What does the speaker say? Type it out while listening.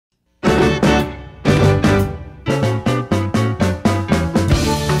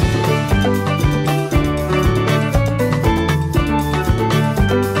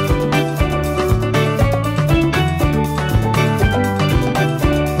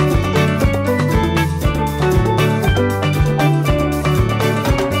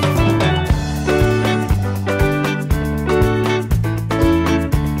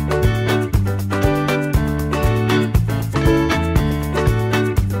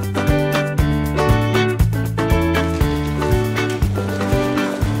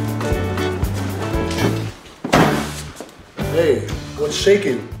it's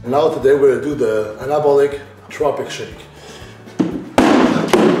shaking. And now today we're gonna do the Anabolic Tropic Shake.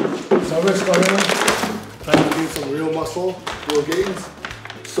 Summer's coming, trying to gain some real muscle, real gains.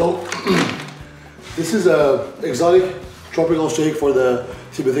 So this is a exotic tropical shake for the,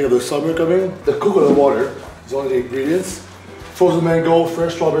 see the thing of the summer coming. The coconut water is one of the ingredients. Frozen mango,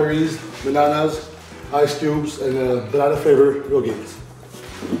 fresh strawberries, bananas, ice cubes, and banana flavor, real gains.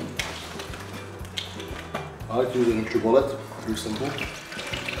 I like to use an extra bullet, very simple. There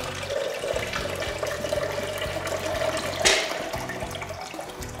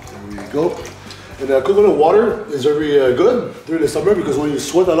we go. And coconut water is very good during the summer because when you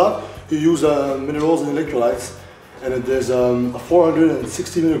sweat a lot, you use minerals and electrolytes. And there's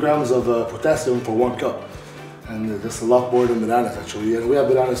 460 milligrams of potassium for 1 cup. And that's a lot more than bananas actually. And we have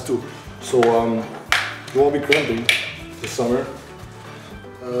bananas too. So you won't be cramping this summer.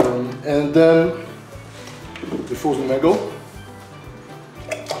 And then the frozen mango,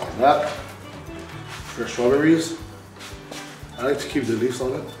 like that. Fresh strawberries. I like to keep the leaves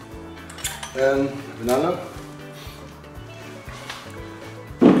on it. And banana.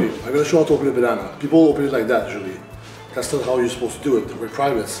 Okay, I'm gonna show how to open a banana. People open it like that usually. That's not how you're supposed to do it. We're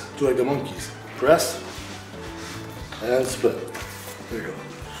privates. Do like the monkeys. Press and split. There you go.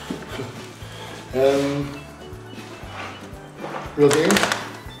 And real game.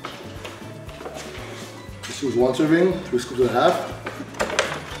 This was 1 serving, 3 scoops and a half.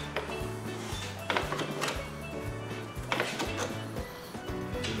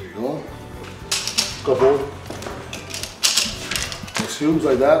 There you go. Couple cubes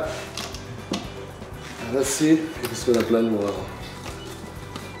like that. And let's see if it's gonna blend well.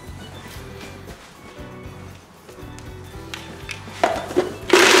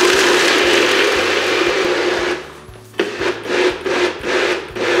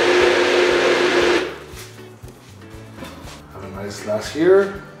 Glass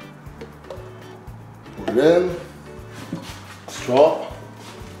here, pour it in, straw,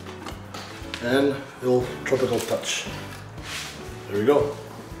 and a little tropical touch. There we go.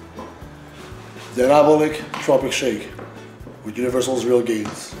 The Anabolic Tropic Shake with Universal's Real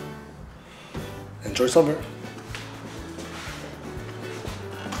Gains. Enjoy summer.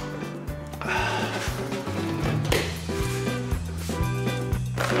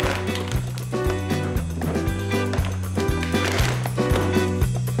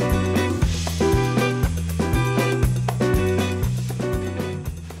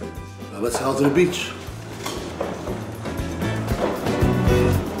 Let's head out to the beach.